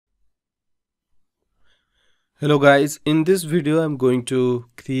Hello guys, in this video I'm going to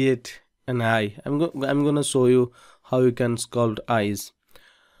create an eye. I'm gonna show you how you can sculpt eyes.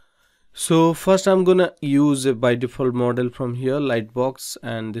 So first I'm gonna use a by default model from here, Lightbox,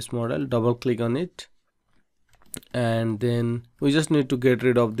 and this model, double click on it, and then we just need to get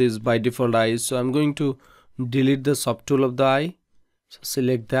rid of this by default eyes. So I'm going to delete the subtool of the eye. So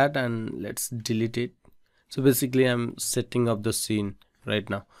select that and let's delete it. So basically I'm setting up the scene right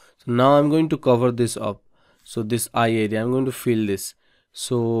now. So now I'm going to cover this up. So this eye area, I'm going to fill this.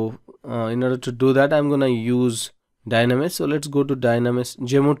 So in order to do that, I'm going to use Dynamics. So let's go to Dynamics,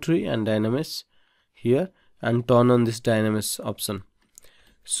 Geometry and Dynamics here, and turn on this Dynamics option.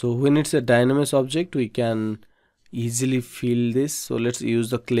 So when it's a Dynamics object, we can easily fill this. So let's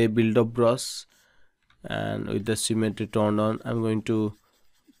use the clay build-up brush, and with the symmetry turned on, I'm going to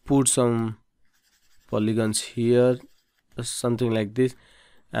put some polygons here, something like this,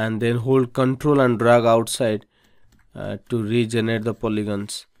 and then hold Control and drag outside to regenerate the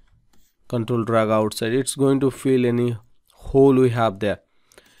polygons. Control drag outside, it's going to fill any hole we have there.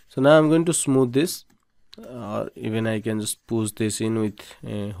 So now I'm going to smooth this, or even I can just push this in with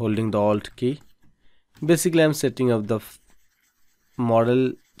holding the Alt key. Basically I'm setting up the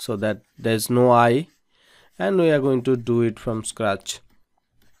model so that there's no eye, and we are going to do it from scratch.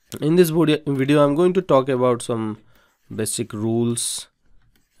 In this video I'm going to talk about some basic rules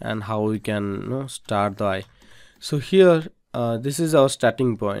and how we can start the eye. So here this is our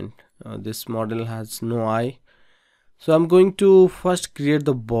starting point. This model has no eye, so I'm going to first create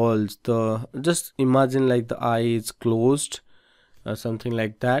the balls. Just imagine like the eye is closed, something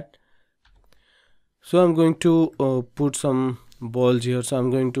like that. So I'm going to put some balls here. So I'm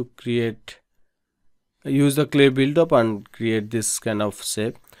going to use the clay build-up and create this kind of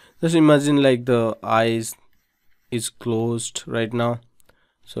shape. Just imagine like the eyes is closed right now.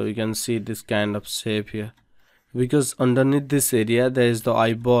 So you can see this kind of shape here, because underneath this area there is the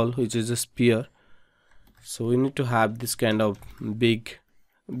eyeball, which is a sphere. So we need to have this kind of big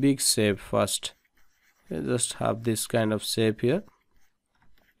shape first. Just have this kind of shape here.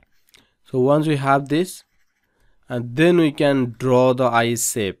 So once we have this, and then we can draw the eye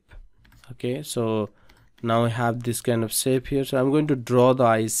shape. Okay, so now we have this kind of shape here. So I'm going to draw the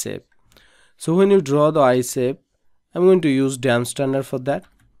eye shape. So when you draw the eye shape, I'm going to use damp standard for that.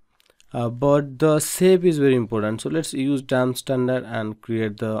 But the shape is very important, so let's use damp standard and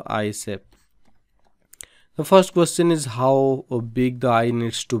create the eye shape. The first question is how big the eye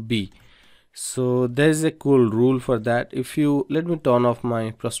needs to be. So there's a cool rule for that. If you let me turn off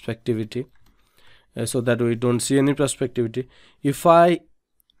my perspectivity so that we don't see any perspectivity. If I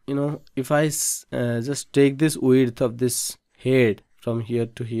just take this width of this head from here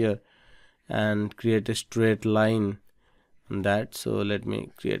to here and create a straight line on that. So let me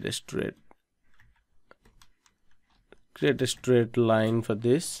create a straight line for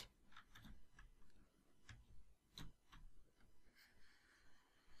this,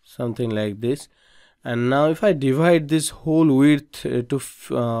 something like this. And now if I divide this whole width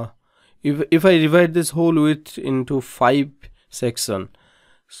if I divide this whole width into 5 sections,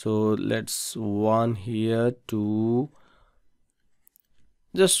 so let's 1 here, 2,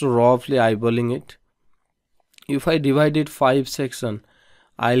 just roughly eyeballing it. If I divide it 5 sections,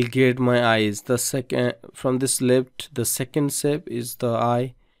 I'll get my eyes. The second from this left, the second shape is the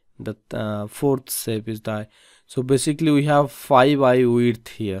eye, the fourth shape is the eye. So basically we have 5 eye width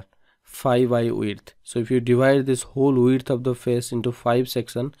here, 5 eye width. So if you divide this whole width of the face into 5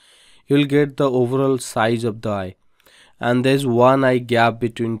 sections, you will get the overall size of the eye, and there's 1 eye gap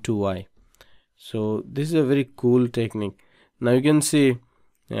between 2 eye. So this is a very cool technique. Now you can see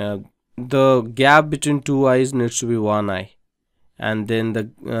the gap between 2 eyes needs to be 1 eye, and then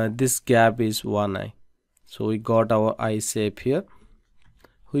this gap is 1 eye. So we got our eye shape here,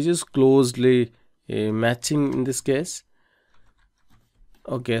 which is closely matching in this case.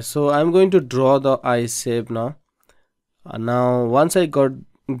 Okay, so I'm going to draw the eye shape now. Now once I got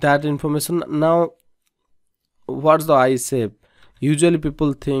that information, now what's the eye shape? Usually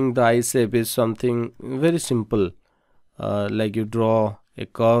people think the eye shape is something very simple, like you draw a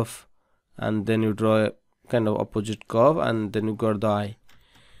curve and then you draw a kind of opposite curve and then you got the eye.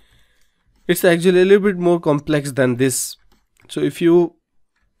 It's actually a little bit more complex than this. So if you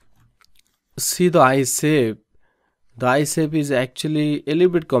see the eye shape is actually a little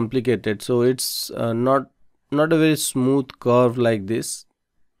bit complicated. So it's not a very smooth curve like this.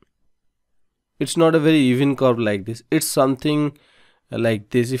 It's not a very even curve like this. It's something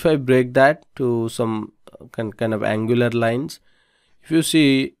like this. If I break that to some kind of angular lines, if you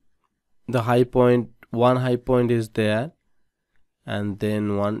see the high point, one high point is there, and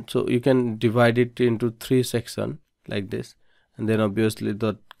then 1. So you can divide it into 3 sections like this, and then obviously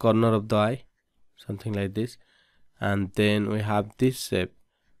the corner of the eye, something like this, and then we have this shape,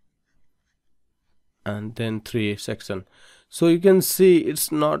 and then 3 sections. So you can see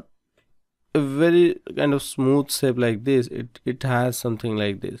it's not a very kind of smooth shape like this. It has something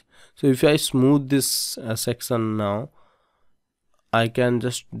like this. So if I smooth this section now, I can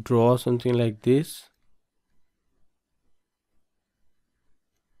just draw something like this.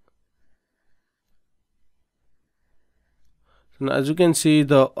 So now as you can see,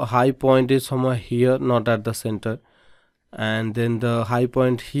 the high point is somewhere here, not at the center, and then the high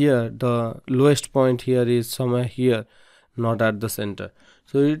point here, the lowest point here is somewhere here, not at the center.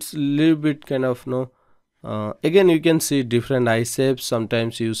 So it's a little bit kind of again you can see different eye shapes.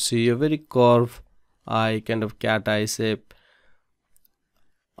 Sometimes you see a very curved eye, kind of cat eye shape,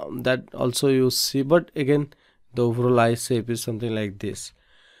 that also you see, but again the overall eye shape is something like this.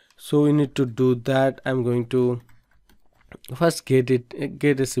 So we need to do that. I'm going to first get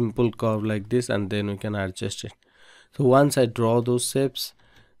a simple curve like this, and then we can adjust it. So once I draw those shapes,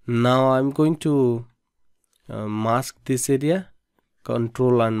 now I'm going to mask this area,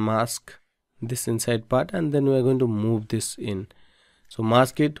 control and mask this inside part, and then we are going to move this in. So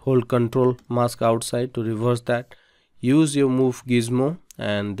mask it, hold control, mask outside. To reverse that, use your move gizmo,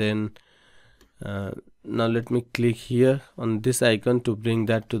 and then now let me click here on this icon to bring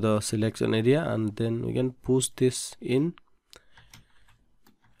that to the selection area, and then we can push this in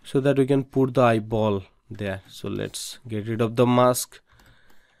so that we can put the eyeball there. So let's get rid of the mask.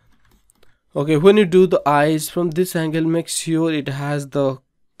 Okay, when you do the eyes from this angle, make sure it has the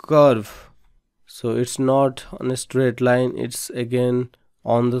curve, so it's not on a straight line, it's again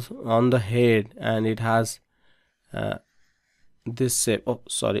on the head, and it has this shape. Oh,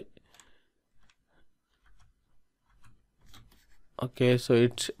 sorry. Okay, so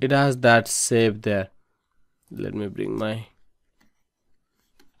it has that shape there. Let me bring my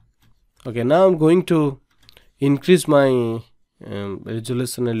okay, now I'm going to increase my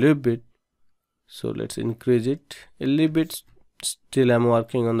resolution a little bit. So let's increase it a little bit. Still I'm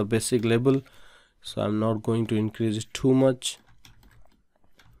working on the basic level, so I'm not going to increase it too much.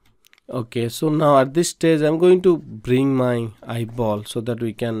 Okay, so now at this stage I'm going to bring my eyeball so that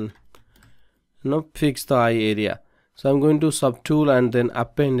we can fix the eye area. So I'm going to subtool and then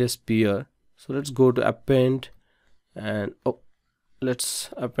append a sphere. So let's go to append, and let's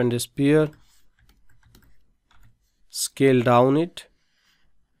append a sphere, scale down it,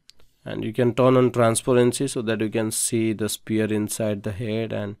 and you can turn on transparency so that you can see the sphere inside the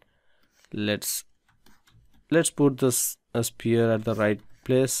head. And let's put this sphere at the right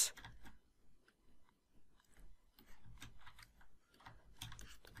place.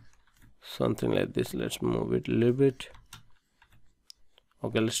 Something like this. Let's move it a little bit.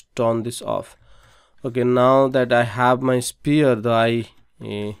 Okay, let's turn this off. Okay, now that I have my sphere, the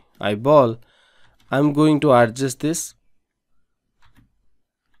eyeball, I'm going to adjust this,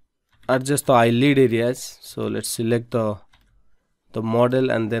 adjust the eyelid areas. So let's select the model,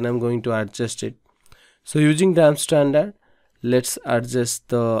 and then I'm going to adjust it. So using damp standard, let's adjust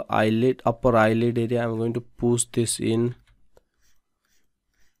the eyelid, upper eyelid area. I'm going to push this in,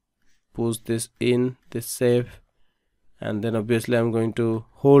 this shape, and then obviously I'm going to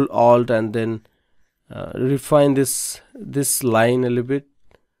hold alt and then refine this line a little bit,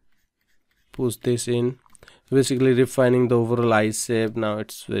 push this in, basically refining the overall eye shape. Now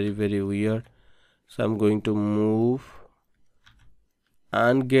it's very weird, so I'm going to move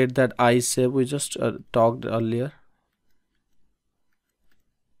and get that eye shape we just talked earlier.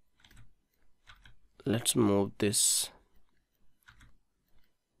 Let's move this.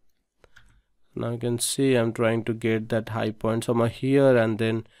 Now you can see I'm trying to get that high point somewhere here, and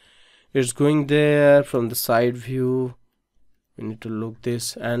then it's going there. From the side view we need to look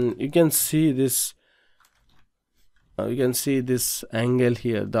this, and you can see this angle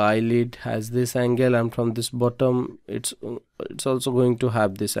here. The eyelid has this angle, and from this bottom it's also going to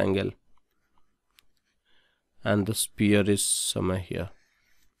have this angle, and the sphere is somewhere here.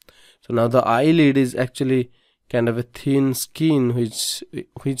 So now the eyelid is actually kind of a thin skin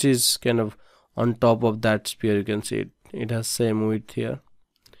which is kind of on top of that sphere. You can see it has same width here.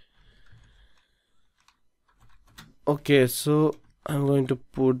 Okay, so I'm going to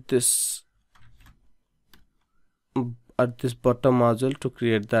put this at this bottom muzzle to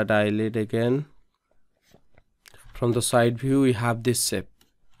create that eyelid again. From the side view we have this shape.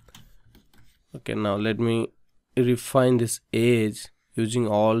 Okay, now let me refine this edge using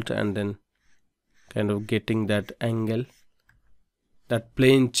alt, and then kind of getting that angle, that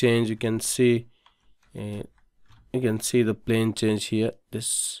plane change. You can see you can see the plane change here,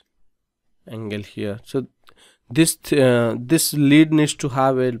 this angle here. So this lead needs to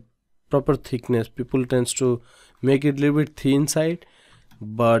have a proper thickness. People tends to make it a little bit thin side,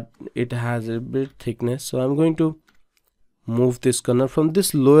 but it has a bit thickness. So I'm going to move this corner from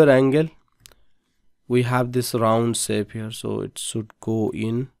this lower angle. We have this round shape here, so it should go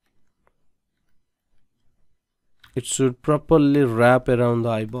in. It should properly wrap around the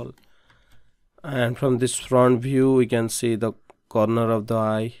eyeball. And from this front view, we can see the corner of the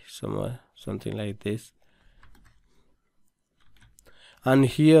eye somewhere, something like this. And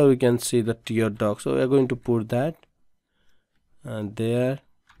here we can see the tear duct. So we are going to put that and there.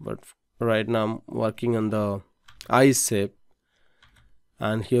 But right now I'm working on the eye shape.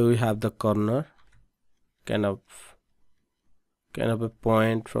 And here we have the corner, kind of a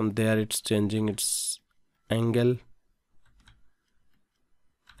point. From there it's changing its angle.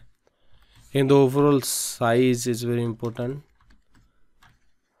 And the overall size is very important.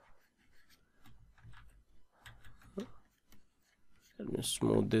 Let me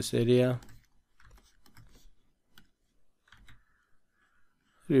smooth this area,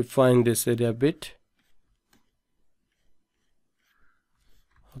 refine this area a bit.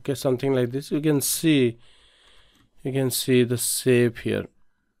 Okay, something like this. You can see the shape here.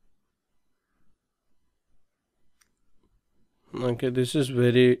 Okay, this is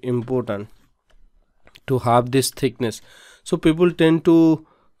very important to have this thickness. So people tend to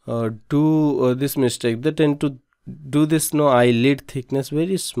do this mistake. They tend to do this eyelid thickness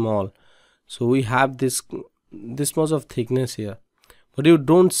very small. So we have this much of thickness here, but you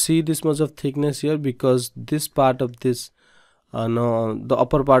don't see this much of thickness here because this part of this the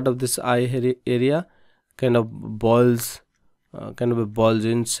upper part of this eye area kind of balls, kind of a bulge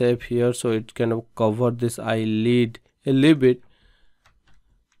in shape here. So it kind of covered this eyelid a little bit,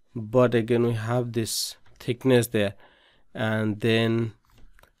 but again we have this thickness there. And then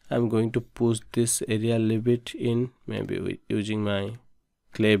I'm going to push this area a little bit in, maybe using my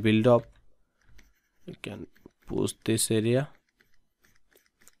clay build up. You can push this area.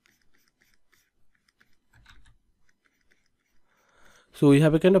 So we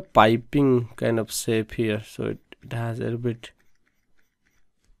have a kind of piping kind of shape here. So it has a little bit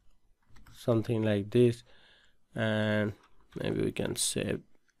something like this, and maybe we can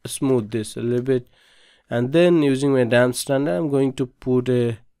smooth this a little bit. And then using my dam standard, I'm going to put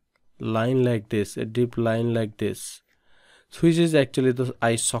a line like this, a deep line like this, which is actually the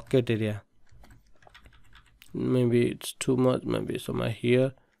eye socket area. Maybe it's too much, maybe somewhere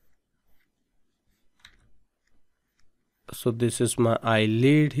here. So this is my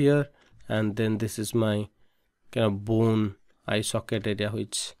eyelid here, and then this is my kind of bone eye socket area,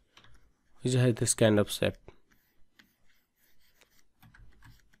 which has this kind of shape.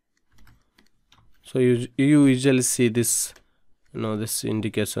 So you usually see this, this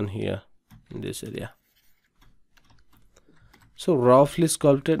indication here in this area. So roughly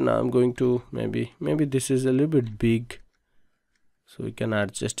sculpted. Now I'm going to maybe this is a little bit big, so we can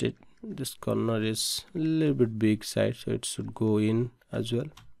adjust it. This corner is a little bit big side, so it should go in as well.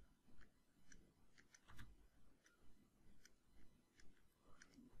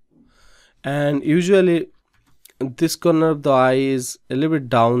 And usually this corner of the eye is a little bit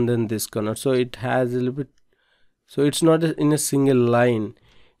down than this corner, so it has a little bit, so it's not in a single line,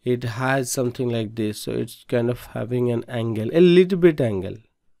 it has something like this. So it's kind of having an angle, a little bit angle,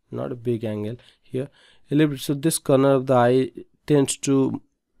 not a big angle here, a little bit. So this corner of the eye tends to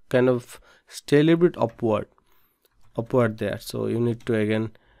kind of stay a little bit upward there. So you need to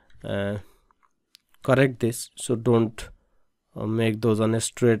again correct this. So don't make those on a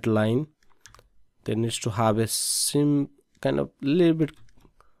straight line. There needs to have a kind of little bit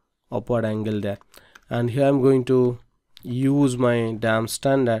upward angle there. And here I'm going to use my dam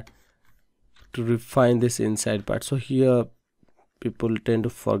standard to refine this inside part. So here people tend to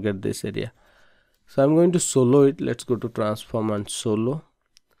forget this area. So I'm going to solo it. Let's go to transform and solo.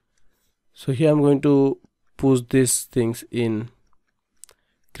 So here I'm going to push these things in,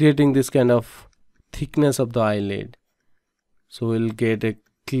 creating this kind of thickness of the eyelid. So we'll get a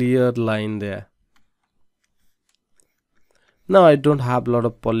clear line there. Now I don't have a lot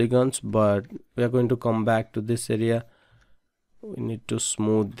of polygons, but we are going to come back to this area. We need to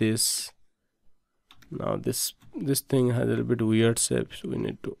smooth this. Now this thing has a little bit weird shape, so we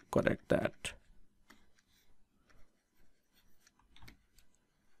need to correct that.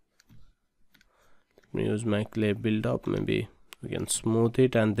 Let me use my clay build up. Maybe we can smooth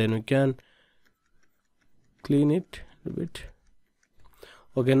it and then we can clean it a bit.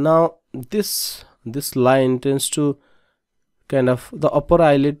 Okay, now this line tends to kind of the upper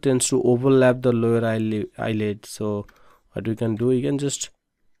eyelid tends to overlap the lower eyelid. So what we can do, you can just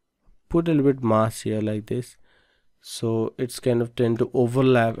put a little bit mask here like this, so it's kind of tend to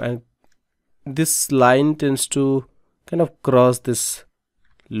overlap, and this line tends to kind of cross this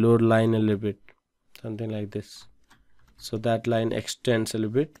lower line a little bit, something like this, so that line extends a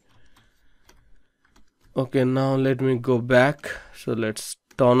little bit. Okay, now let me go back. So let's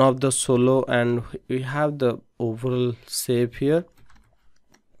turn off the solo, and we have the overall shape here.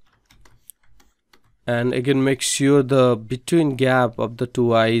 And again, make sure the between gap of the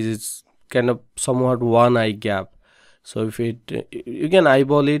two eyes is kind of somewhat one eye gap. So if it, you can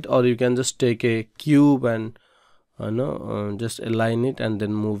eyeball it, or you can just take a cube and just align it and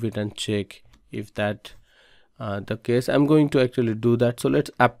then move it and check if that the case. I'm going to actually do that. So let's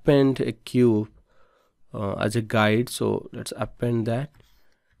append a cube as a guide. So let's append that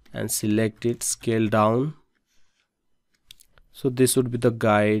and select it, scale down. So this would be the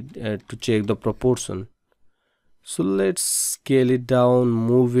guide to check the proportion. So let's scale it down,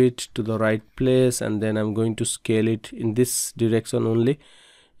 move it to the right place, and then I'm going to scale it in this direction only,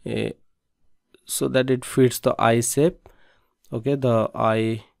 so that it fits the eye shape. Okay, the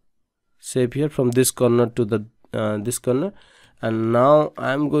eye shape here from this corner to the this corner. And now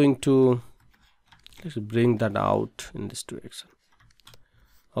I'm going to, let's bring that out in this direction.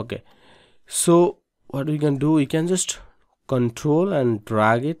 Okay, so what we can do, we can just control and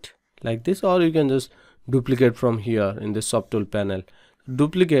drag it like this, or you can just duplicate from here in the subtool panel.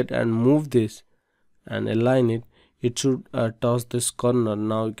 Duplicate and move this and align it. It should touch this corner.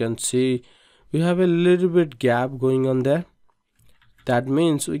 Now you can see we have a little bit gap going on there. That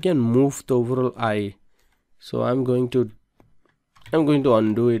means we can move the overall eye. So I'm going to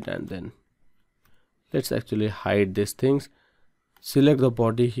undo it, and then let's actually hide these things. Select the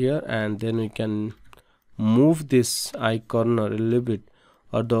body here, and then we can move this eye corner a little bit,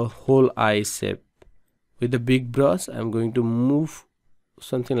 or the whole eye shape. With the big brush, I'm going to move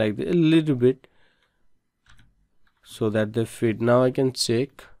something like this a little bit, so that they fit. Now I can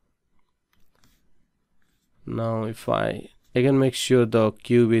check. Now if I again make sure the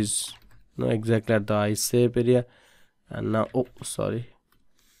cube is exactly at the eye shape area, and now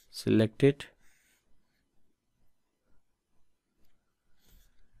select it.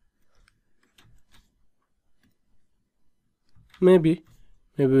 Maybe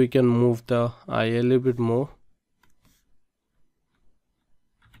we can move the eye a little bit more.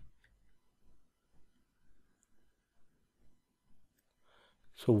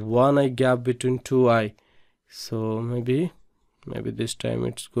 So one eye gap between two eye. So maybe this time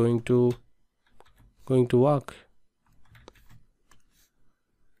it's going to work.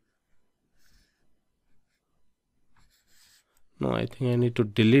 No, I think I need to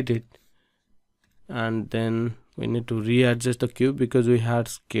delete it, and then we need to readjust the cube because we had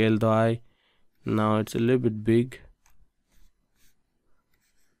scaled the eye. Now it's a little bit big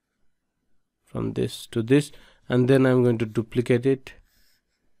from this to this, and then I'm going to duplicate it.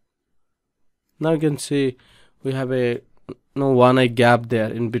 Now you can see we have a one eye gap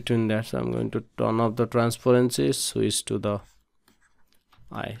there in between there. So I'm going to turn off the transparency, switch to the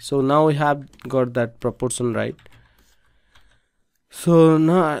eye. So now we have got that proportion right. So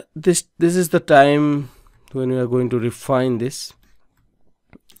now this is the time when we are going to refine this.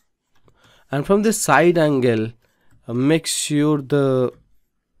 And from the side angle, make sure the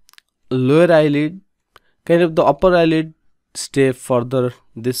lower eyelid, kind of the upper eyelid, stay further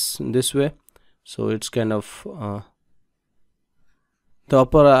this way. So it's kind of the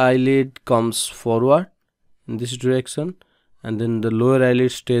upper eyelid comes forward in this direction, and then the lower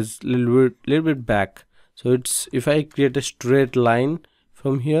eyelid stays a little bit back. So it's, if I create a straight line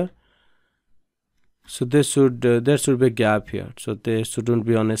from here, so there should be a gap here, so they shouldn't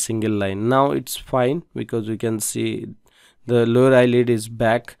be on a single line. Now it's fine because we can see the lower eyelid is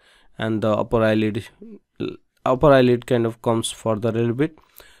back, and the upper eyelid kind of comes further a little bit.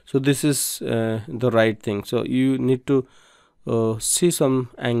 So this is the right thing. So you need to see some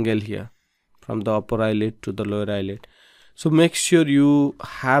angle here from the upper eyelid to the lower eyelid. So make sure you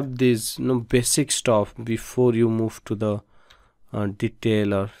have this basic stuff before you move to the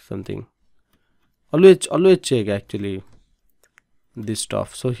detail or something. Always check actually this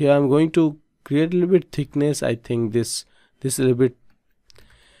stuff. So here I'm going to create a little bit thickness. I think this a little bit,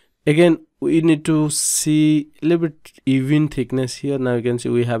 again we need to see a little bit even thickness here. Now you can see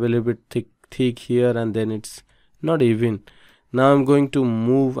we have a little bit thick here, and then it's not even. Now I'm going to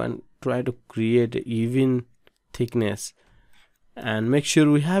move and try to create an even thickness, and make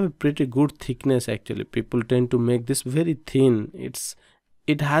sure we have a pretty good thickness. Actually people tend to make this very thin.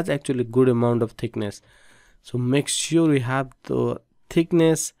 It has actually good amount of thickness. So make sure we have the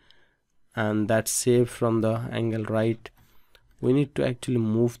thickness and that shape from the angle right. We need to actually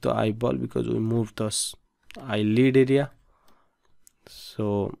move the eyeball because we moved the eyelid area,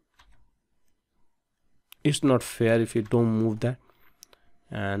 so it's not fair if you don't move that.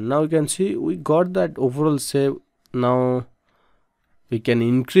 And now you can see we got that overall shape. Now we can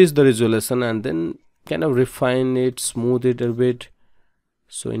increase the resolution and then kind of refine it, smooth it a bit.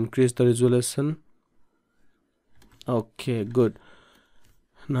 So increase the resolution. Okay, good.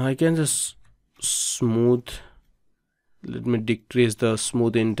 Now I can just smooth. Let me decrease the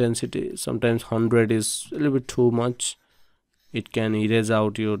smooth intensity. Sometimes 100 is a little bit too much. It can erase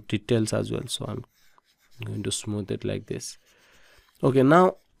out your details as well, so I'm going to smooth it like this. Okay,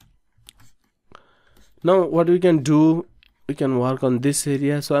 now what we can do, we can work on this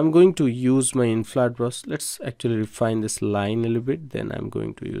area. So I'm going to use my inflat brush. Let's actually refine this line a little bit, then I'm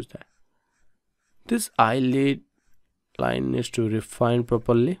going to use that. This eyelid line needs to refine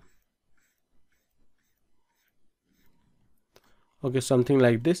properly. Okay, something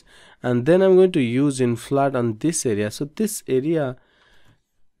like this. And then I'm going to use inflat on this area. So this area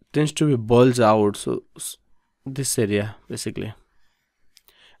tends to be bulged out, so this area basically.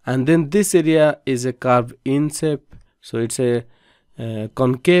 And then this area is a curve in shape, so it's a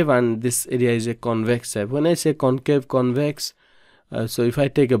concave, and this area is a convex shape. When I say concave, convex, so if I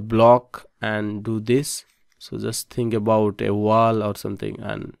take a block and do this, so just think about a wall or something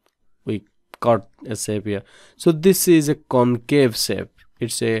and we cut a shape here. So this is a concave shape,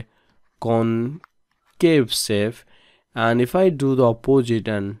 it's a concave shape. And if I do the opposite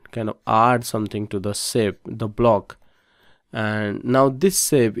and kind of add something to the shape, the block, and now this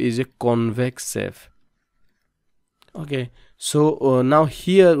shape is a convex shape. Okay, so now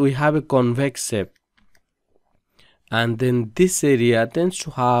here we have a convex shape, and then this area tends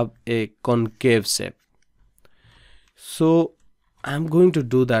to have a concave shape. So I'm going to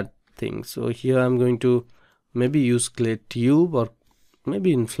do that thing. So here I'm going to maybe use clay tube or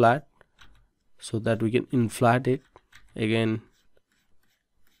maybe inflat, so that we can inflat it. Again,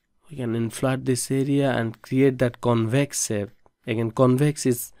 we can inflat this area and create that convex shape. Again, convex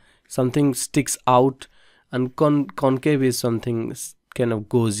is something sticks out, and concave is something kind of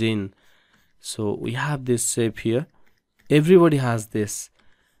goes in. So we have this shape here. Everybody has this.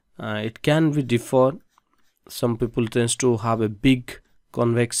 It can be different. Some people tends to have a big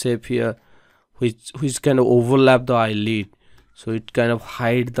convex shape here, which kind of overlap the eyelid, so it kind of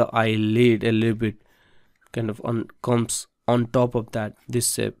hide the eyelid a little bit, kind of comes on top of that,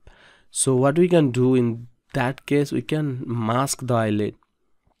 this shape. So what we can do in that case, we can mask the eyelid.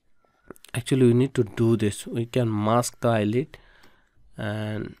 Actually, we need to do this. We can mask the eyelid,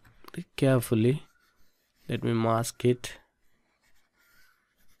 and carefully, let me mask it.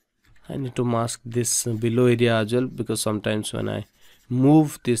 I need to mask this below area as well, because sometimes when I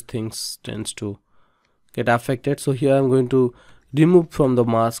move, these things tends to get affected. So here I'm going to remove from the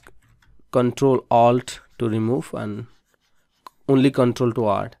mask, Control Alt to remove, and only Control to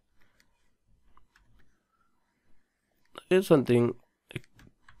add. Here's something.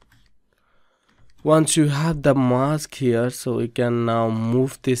 Once you have the mask here, so we can now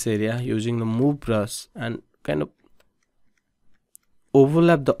move this area using the move brush and kind of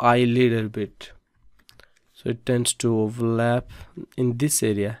overlap the eyelid a bit. So it tends to overlap in this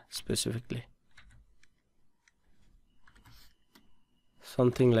area specifically,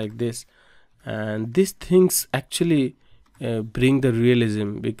 something like this. And these things actually bring the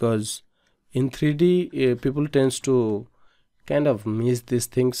realism, because in 3D people tends to kind of miss these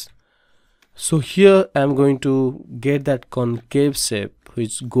things. So here I'm going to get that concave shape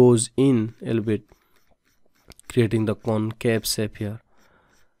which goes in a little bit, creating the concave shape here.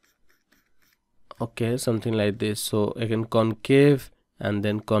 Okay, something like this. So again, concave and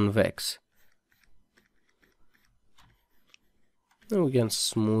then convex. Now we can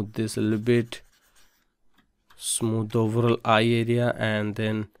smooth this a little bit, smooth the overall eye area, and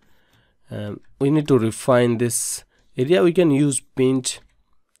then we need to refine this area. We can use pinch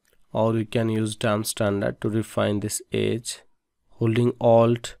or we can use damp standard to refine this edge. Holding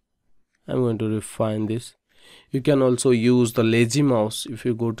Alt, I'm going to refine this. You can also use the lazy mouse. If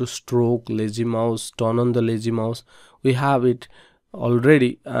you go to stroke, lazy mouse, turn on the lazy mouse, we have it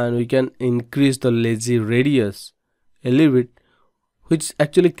already, and we can increase the lazy radius a little bit, which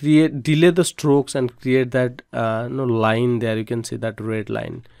actually delay the strokes and create that line there. You can see that red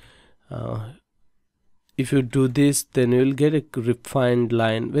line. If you do this, then you will get a refined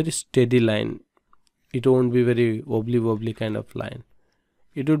line, very steady line. It won't be very wobbly kind of line.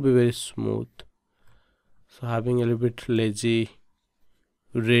 It would be very smooth. So having a little bit lazy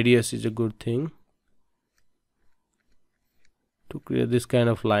radius is a good thing. to create this kind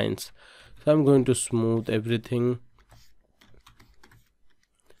of lines. So I'm going to smooth everything.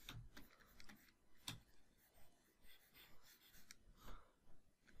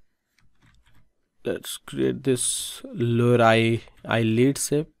 Let's create this lower eyelid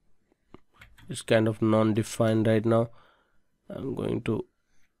shape. It's kind of non-defined right now. I'm going to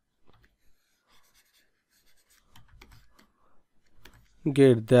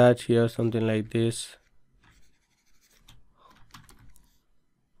get that here, something like this.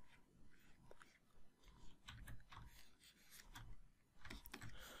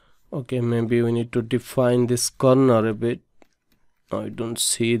 Okay, maybe we need to define this corner a bit. I don't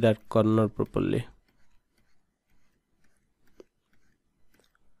see that corner properly.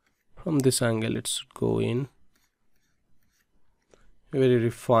 From this angle, let's go in. Very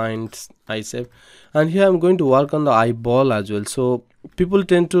refined eye shape. And here I'm going to work on the eyeball as well. So people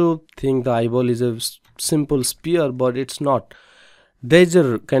tend to think the eyeball is a simple sphere, but it's not. There's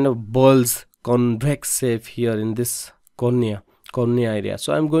a kind of balls convex shape here in this cornea area.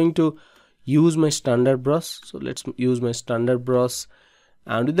 So I'm going to use my standard brush. So let's use my standard brush,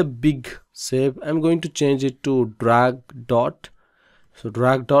 and with the big shape I'm going to change it to drag dot. So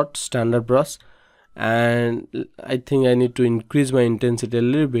drag dot standard brush, and I think I need to increase my intensity a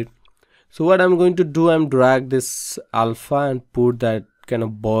little bit. So what I'm going to do, I'm drag this alpha and put that kind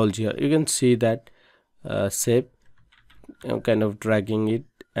of bulge here. You can see that shape. I'm kind of dragging it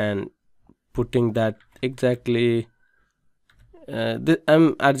and putting that exactly.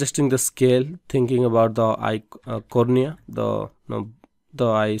 I'm adjusting the scale, thinking about the eye cornea, the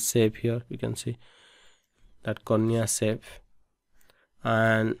eye shape here. You can see that cornea shape.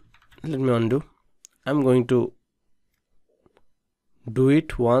 And let me undo. I'm going to do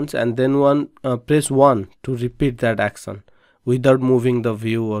it once, and then press 1 to repeat that action without moving the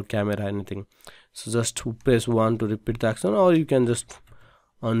view or camera or anything. So just press 1 to repeat the action, or you can just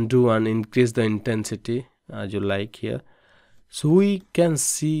undo and increase the intensity as you like here. So we can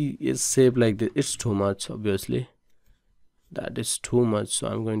see a shape like this. It's too much, obviously. That is too much. So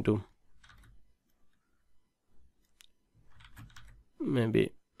I'm going to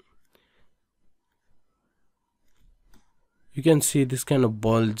maybe, you can see this kind of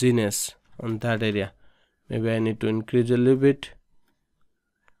bulginess on that area. Maybe I need to increase a little bit.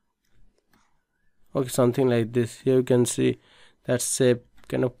 Okay, something like this. Here you can see that shape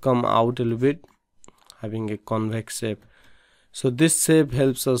kind of come out a little bit, having a convex shape. So this shape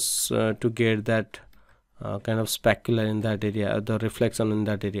helps us to get that kind of specular in that area, the reflection in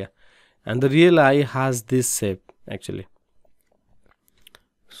that area. And the real eye has this shape actually.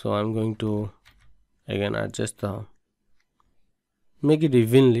 So I'm going to again adjust the, make it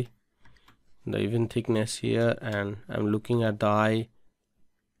evenly, the even thickness here, and I'm looking at the eye,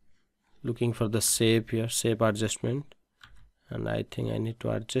 looking for the shape here, shape adjustment, and I think I need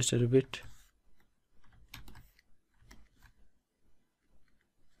to adjust a little bit.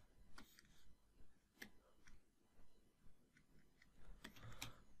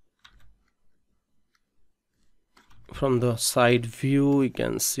 From the side view, you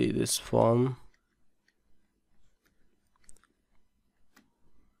can see this form.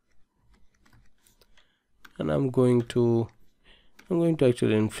 And I'm going to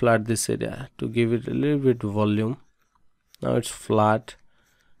actually inflate this area to give it a little bit volume. Now it's flat.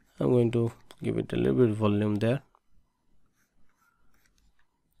 I'm going to give it a little bit volume there.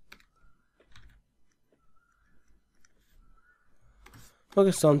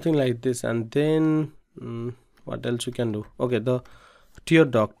 Okay, something like this. And then what else we can do? Okay, the tear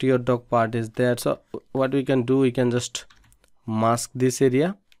dog part is there. So what we can do, we can just mask this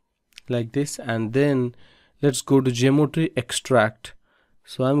area like this, and then let's go to geometry, extract.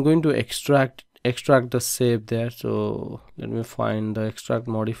 So I'm going to extract the shape there. So let me find the extract,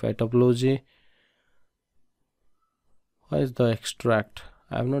 modify topology. Why is the extract?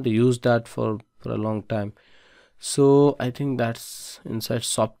 I have not used that for a long time. So I think that's inside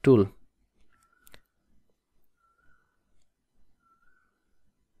soft tool.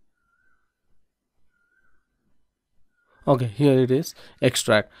 Okay, here it is,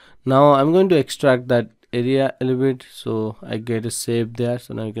 extract. Now I'm going to extract that area a little bit, so I get a shape there.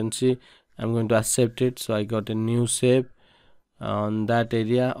 So now you can see I'm going to accept it. So I got a new shape on that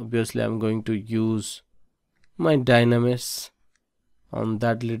area. Obviously I'm going to use my dynamis on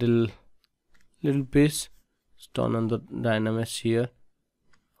that little piece. Turn on the dynamis here.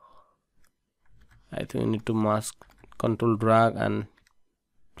 I think I need to mask, control drag and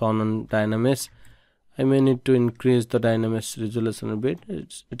turn on dynamis. I may need to increase the dynamis resolution a bit.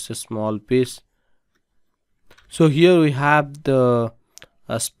 It's a small piece. So here we have the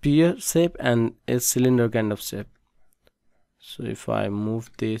a sphere shape and a cylinder kind of shape. So if I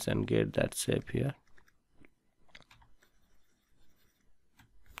move this and get that shape here,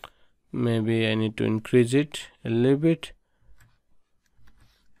 maybe I need to increase it a little bit,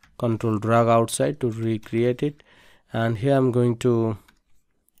 control drag outside to recreate it. And here I'm going to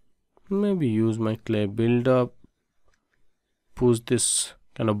maybe use my clay build up, push this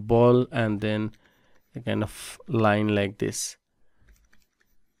kind of ball and then a kind of line like this.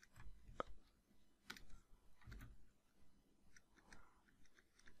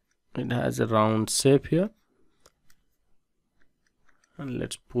 It has a round shape here, and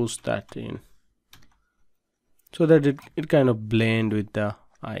let's push that in so that it kind of blend with the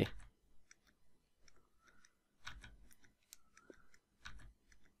eye.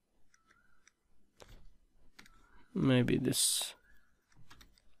 Maybe this.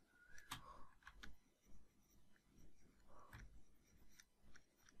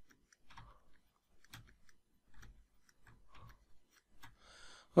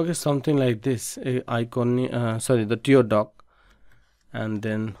 Okay, something like this, a icon, sorry, the teardog, and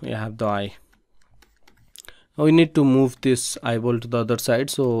then we have the eye. Now we need to move this eyeball to the other side,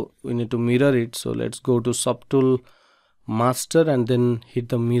 so we need to mirror it. So let's go to subtool master and then hit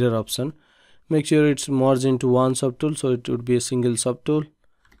the mirror option. Make sure it's merged into one subtool, so it would be a single subtool,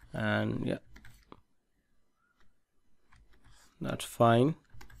 and yeah, that's fine.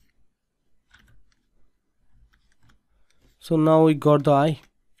 So now we got the eye.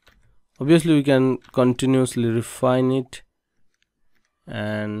 Obviously we can continuously refine it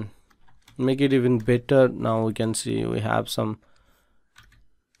and make it even better. Now we can see we have some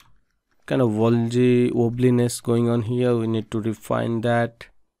kind of wobbliness going on here. We need to refine that.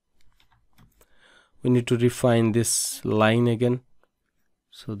 We need to refine this line again,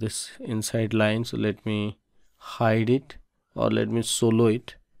 so this inside line. So let me hide it, or let me solo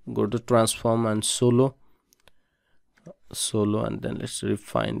it. Go to transform and solo, and then let's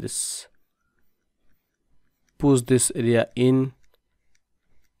refine this. Push this area in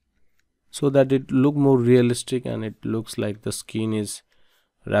so that it look more realistic and it looks like the skin is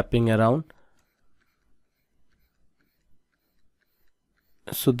wrapping around.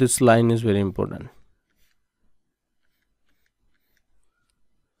 So this line is very important.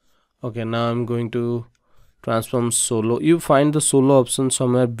 Okay, now I'm going to transform solo. You find the solo option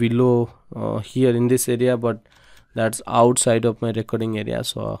somewhere below here in this area, but that's outside of my recording area,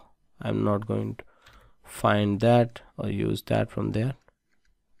 so I'm not going to find that or use that from there.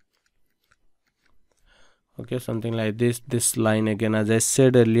 Okay, something like this line again, as I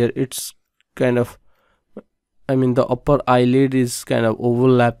said earlier, it's kind of, I mean, the upper eyelid is kind of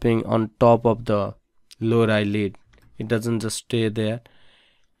overlapping on top of the lower eyelid. It doesn't just stay there.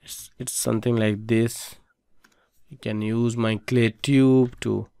 It's something like this. You can use my clay tube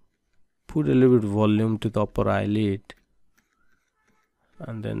to put a little bit volume to the upper eyelid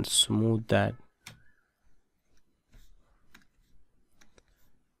and then smooth that.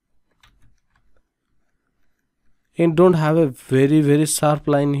 You don't have a very sharp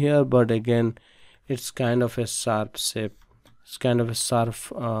line here, but again it's kind of a sharp shape. It's kind of a sharp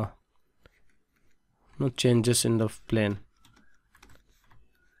no changes in the plane.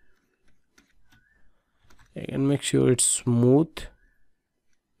 Again, make sure it's smooth.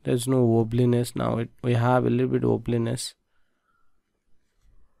 There's no wobbliness. Now we have a little bit wobbliness.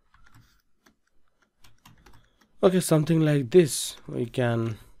 Okay, something like this. We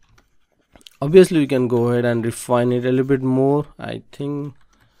can obviously go ahead and refine it a little bit more. I think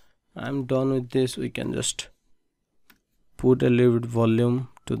I'm done with this. We can just put a little bit volume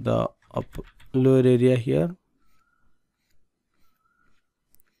to the lower area here.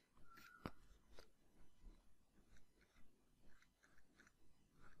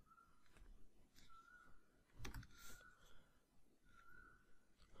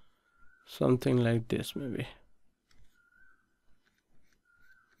 Something like this maybe.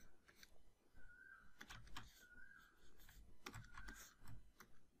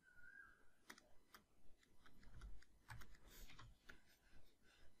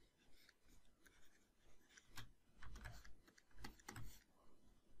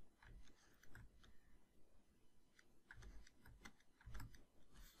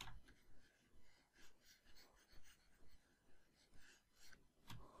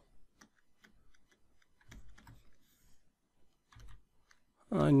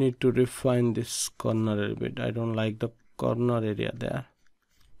 I need to refine this corner a little bit. I don't like the corner area there.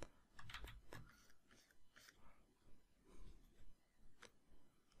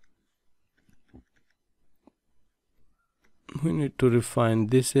 We need to refine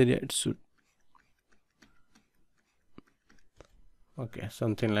this area. It should, okay,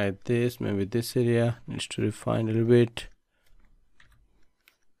 something like this. Maybe this area needs to refine a little bit.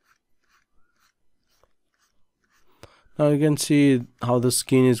 Now you can see how the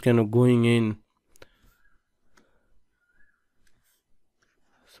skin is kind of going in.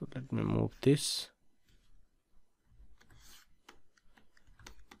 So let me move this.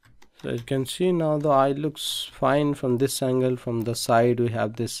 So you can see now the eye looks fine from this angle. From the side we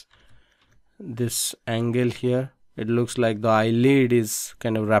have this angle here. It looks like the eyelid is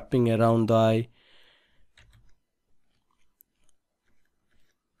kind of wrapping around the eye.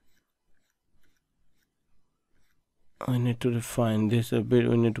 I need to refine this a bit.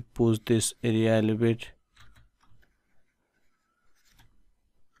 We need to push this area a little bit.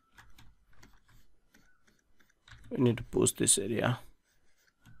 We need to push this area.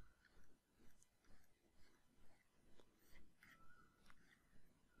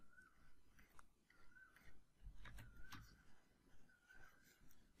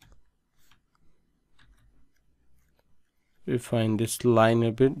 Refine this line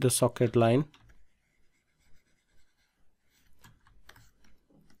a bit, the socket line.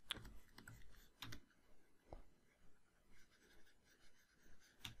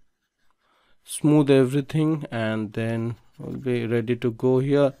 Smooth everything, and then we'll be ready to go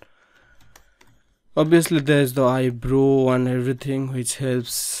here. Obviously there's the eyebrow and everything, which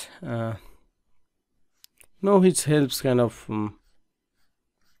helps which helps kind of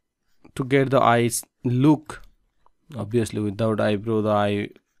to get the eyes look. Obviously without eyebrow the eye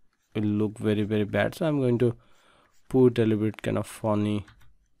will look very bad, so I'm going to put a little bit kind of funny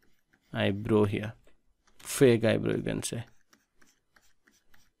eyebrow here, fake eyebrow you can say.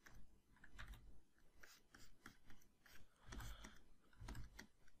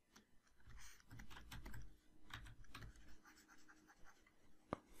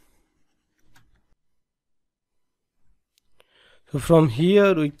 So from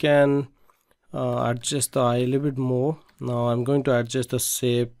here we can adjust the eye a little bit more. Now I'm going to adjust the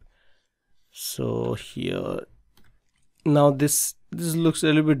shape. So here, now this looks a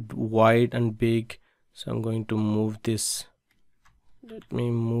little bit wide and big, so I'm going to move this. Let me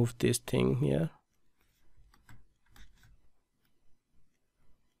move this thing here,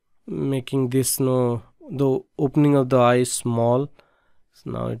 making this the opening of the eye small.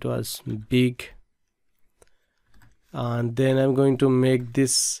 So now it was big, and then I'm going to make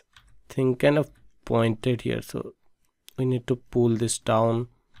this thing kind of pointed here, so we need to pull this down,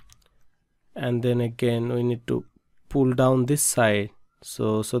 and then again we need to pull down this side,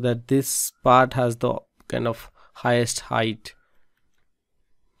 so that this part has the kind of highest height.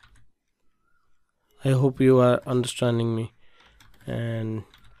 I hope you are understanding me. And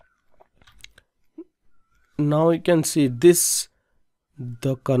now you can see this,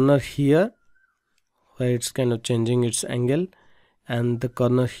 the corner here where it's kind of changing its angle, and the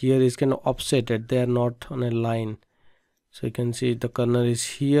corner here is kind of offsetted, they are not on a line. So you can see the corner is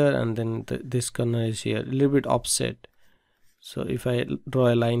here, and then this corner is here, a little bit offset. So if I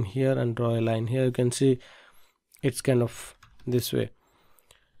draw a line here and draw a line here, you can see it's kind of this way.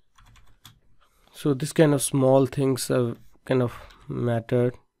 So this kind of small things have kind of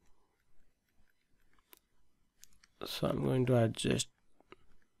mattered. So I'm going to adjust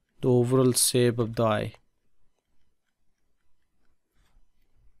the overall shape of the eye.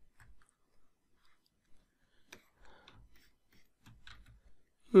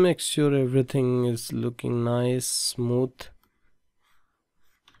 Make sure everything is looking nice, smooth.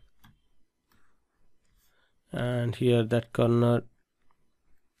 And here that corner,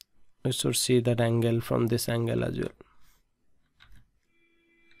 we should see that angle from this angle as well.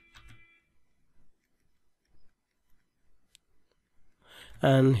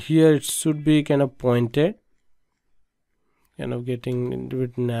 And here it should be kind of pointed, kind of getting a little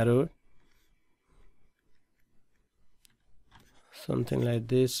bit narrow, something like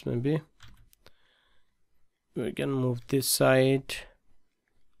this. Maybe we can move this side.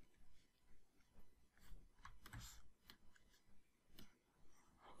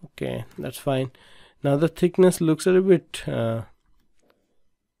 Okay, that's fine. Now the thickness looks a little bit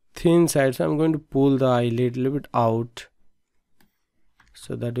thin side, so I'm going to pull the eyelid a little bit out,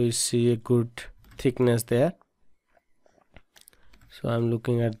 so that we see a good thickness there. So I'm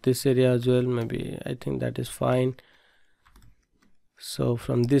looking at this area as well. Maybe I think that is fine. So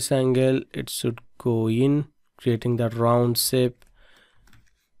from this angle it should go in, creating that round shape.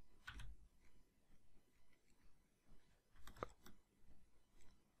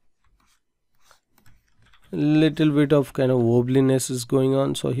 Little bit of kind of wobbliness is going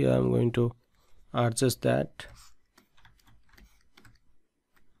on, so here I'm going to adjust that.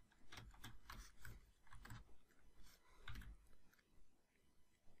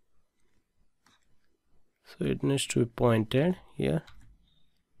 So it needs to be pointed here.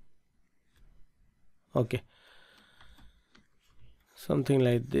 Okay, something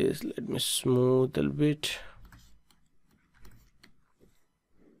like this. Let me smooth a bit.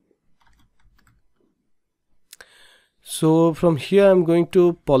 So from here I'm going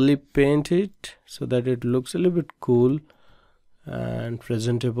to poly paint it so that it looks a little bit cool and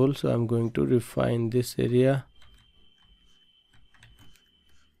presentable. So I'm going to refine this area.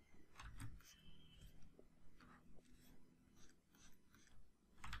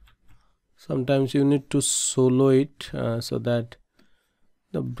 Sometimes you need to solo it so that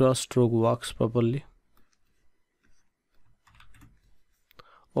the brush stroke works properly.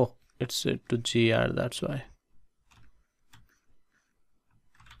 Oh, it's set to GR, that's why.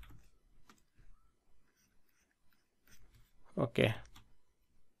 Okay.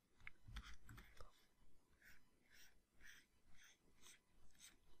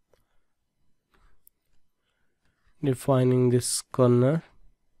 Defining this corner.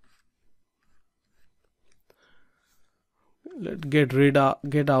 Let's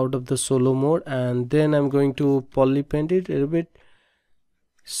get out of the solo mode, and then I'm going to poly paint it a little bit.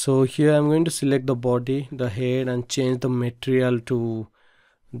 So here I'm going to select the body, the head, and change the material to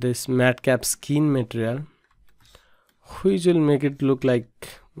this matte cap skin material, which will make it look like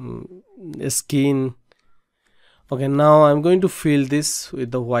a skin. Okay, now I'm going to fill this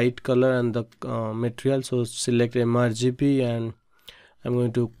with the white color and the material. So select mRGB and I'm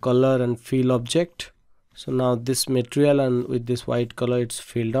going to color and fill object. So now this material and with this white color it's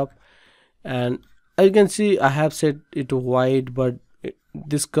filled up, and as you can see I have set it to white, but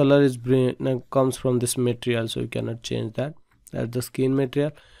this color is comes from this material, so you cannot change that. That's the skin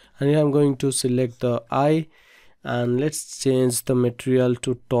material. And here I'm going to select the eye, and let's change the material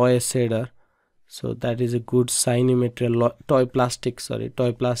to toy shader. So that is a good shiny material, toy plastic,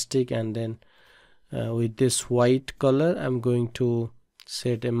 and then with this white color I'm going to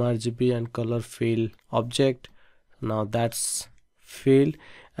set mRGB and color fill object. Now that's filled,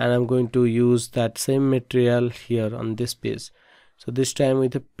 and I'm going to use that same material here on this piece. So this time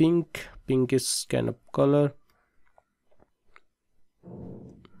with a pinkish kind of color.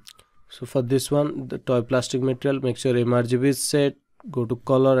 So for this one, the toy plastic material, make sure mRGB is set, go to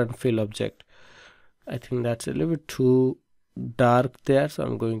color and fill object. I think that's a little bit too dark there, so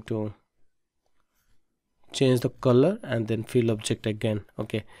I'm going to change the color and then fill object again.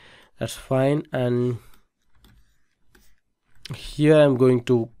 Okay, that's fine. And here I'm going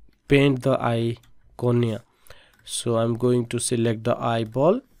to paint the eye cornea. So I'm going to select the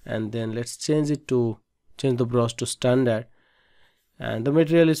eyeball, and then let's change the brush to standard, and the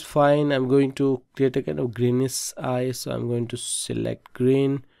material is fine. I'm going to create a kind of greenish eye, so I'm going to select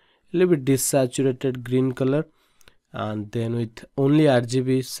green, a little bit desaturated green color, and then with only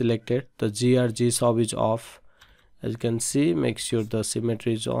RGB selected, the G sub is off. As you can see, make sure the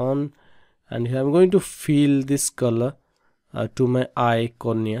symmetry is on, and here I'm going to fill this color to my eye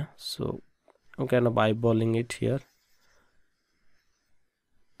cornea. So I'm kind of eyeballing it here.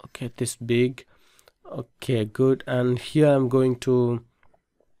 Okay, this big. Okay, good. And here I'm going to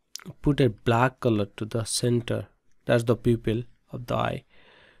put a black color to the center. That's the pupil of the eye.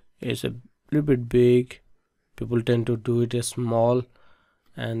 It's a little bit big. People tend to do it as small,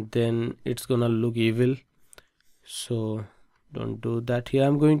 and then it's gonna look evil, so don't do that. Here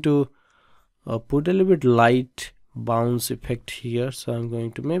I'm going to put a little bit light bounce effect here. So I'm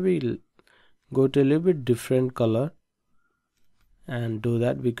going to maybe go to a little bit different color and do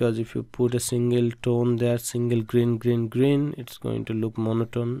that, because if you put a single tone there, single green, it's going to look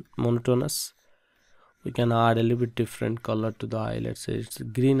monotonous. We can add a little bit different color to the eye. Let's say it's a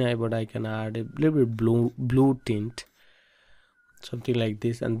green eye, but I can add a little bit blue tint, something like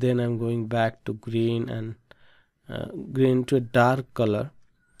this. And then I'm going back to green and green to a dark color,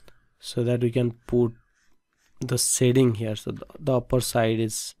 so that we can put the shading here. So the upper side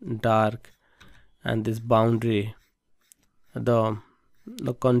is dark, and this boundary, the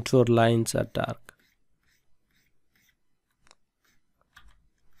contour lines are dark.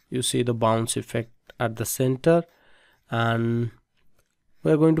 You see the bounce effect at the center, and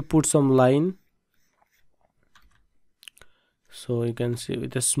we're going to put some line. So you can see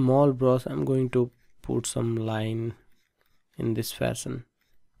with a small brush I'm going to put some line in this fashion.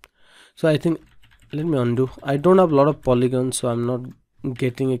 So I think, let me undo. I don't have a lot of polygons, so I'm not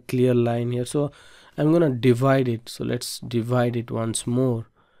getting a clear line here. So I'm gonna divide it. So let's divide it once more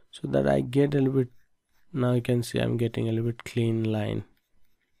so that I get a little bit. Now you can see I'm getting a little bit clean line.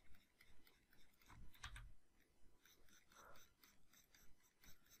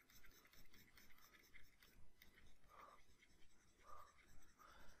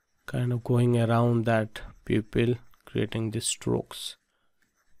 Kind of going around that pupil, creating these strokes.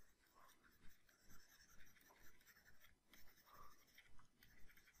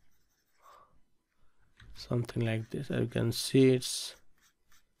 something like this. You can see it's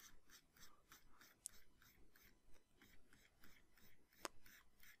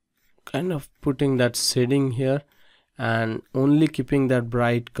kind of putting that shading here and only keeping that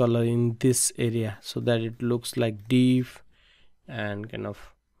bright color in this area so that it looks like deep and kind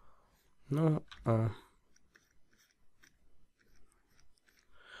of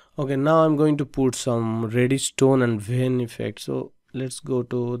okay, now I'm going to put some reddish tone and vein effect. So let's go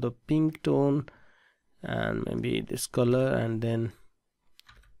to the pink tone and maybe this color, and then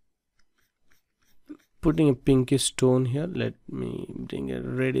putting a pinkish tone here. Let me bring a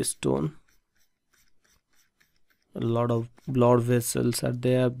reddish tone. A lot of blood vessels are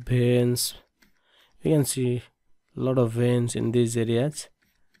there, veins. You can see a lot of veins in these areas.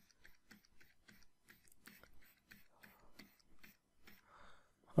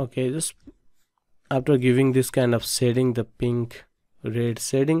 Okay, just after giving this kind of shading, the pink red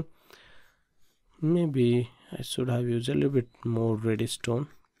shading, maybe I should have used a little bit more reddish tone.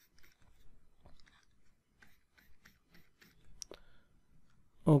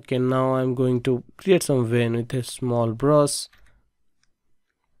 Okay, now I'm going to create some vein with a small brush.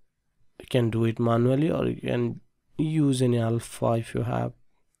 You can do it manually or you can use any alpha if you have.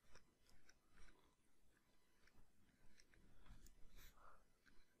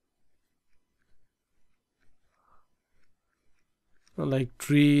 Like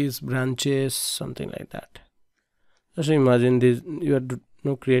trees, branches, something like that. Just imagine this, you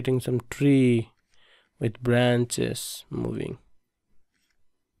are creating some tree with branches moving.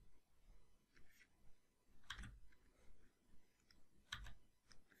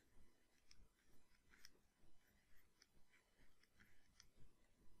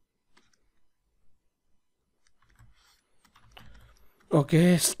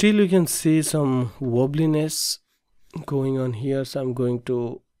 Okay, still you can see some wobbliness going on here, so I'm going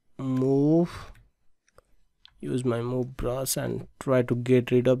to use my move brush and try to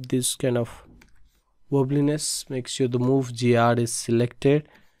get rid of this kind of wobbliness. Make sure the move GR is selected.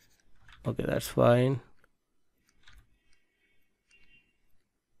 Okay, that's fine.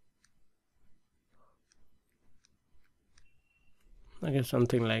 Okay,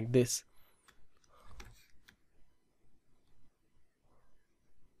 something like this.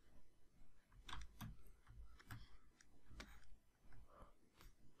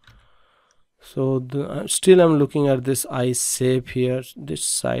 So still I'm looking at this eye shape here. This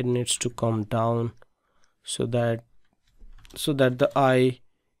side needs to come down so that the eye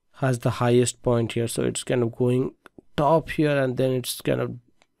has the highest point here. So it's kind of going top here and then it's kind of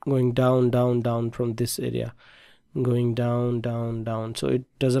going down from this area, going down. So it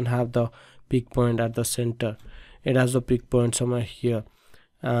doesn't have the peak point at the center. It has the peak point somewhere here.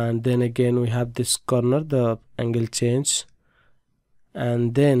 And then again we have this corner, the angle change,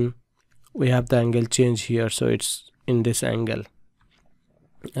 and then we have the angle change here, so it's in this angle,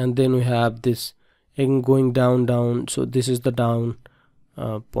 and then we have this again going down, so this is the down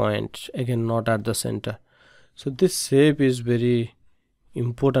point, again not at the center. So this shape is very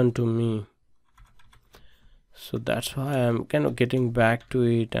important to me, so that's why I'm kind of getting back to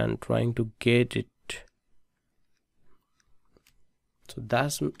it and trying to get it. So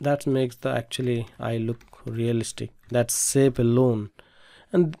that makes the actually eye look realistic, that shape alone.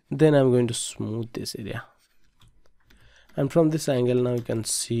 And then I'm going to smooth this area, and from this angle now you can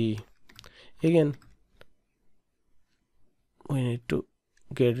see again we need to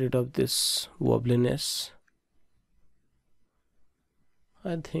get rid of this wobbliness.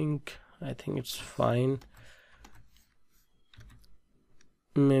 I think it's fine.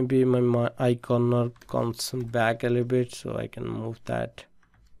 Maybe my eye corner comes back a little bit, so I can move that,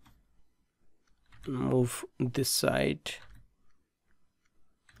 move this side.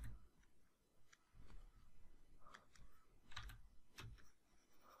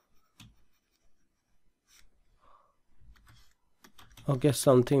 Okay,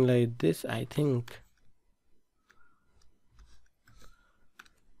 something like this, I think.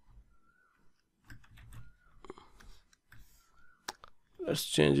 Let's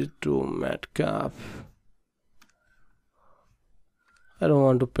change it to matte cap. I don't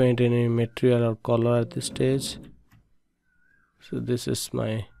want to paint any material or color at this stage. So this is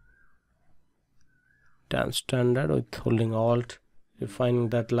my dance standard with holding Alt, refining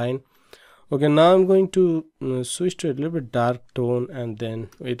that line. Okay, now I'm going to switch to a little bit dark tone, and then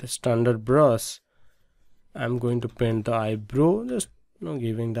with a standard brush I'm going to paint the eyebrow, just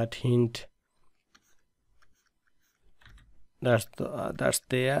giving that hint. That's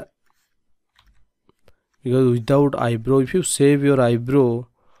there, because without eyebrow, if you save your eyebrow,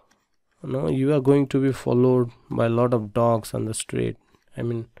 you are going to be followed by a lot of dogs on the street. I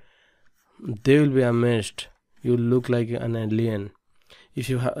mean, they will be amazed. You look like an alien if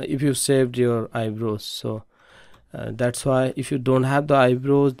you saved your eyebrows. So that's why if you don't have the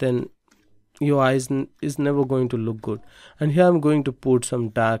eyebrows, then your eyes is never going to look good. And here I'm going to put some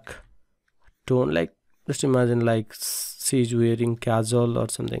dark tone, like just imagine like she's wearing kajal or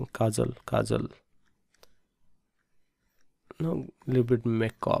something. Kajal, no, little bit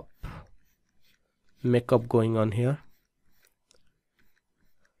makeup going on here.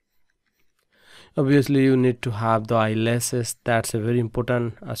 Obviously you need to have the eyelashes. That's a very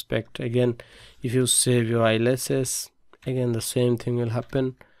important aspect. Again, if you save your eyelashes, again the same thing will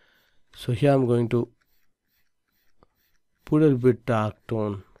happen. So here I'm going to put a little bit dark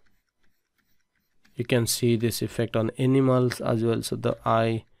tone. You can see this effect on animals as well. So the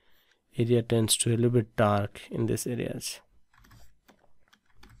eye area tends to a little bit dark in these areas.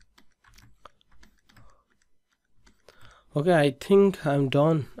 Okay, I think I'm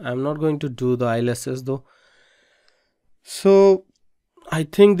done. I'm not going to do the eyelashes though. So I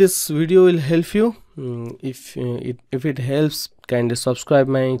think this video will help you. If it helps, kindly subscribe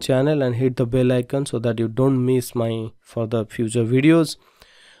my channel and hit the bell icon so that you don't miss my further future videos.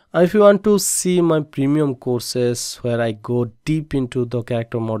 And if you want to see my premium courses where I go deep into the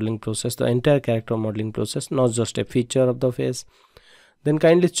character modeling process, the entire character modeling process, not just a feature of the face, then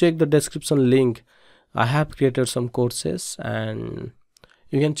kindly check the description link. I have created some courses and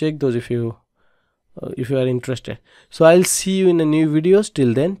you can check those if you are interested. So I'll see you in a new videos.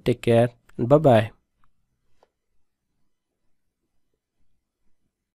 Till then, take care and bye bye.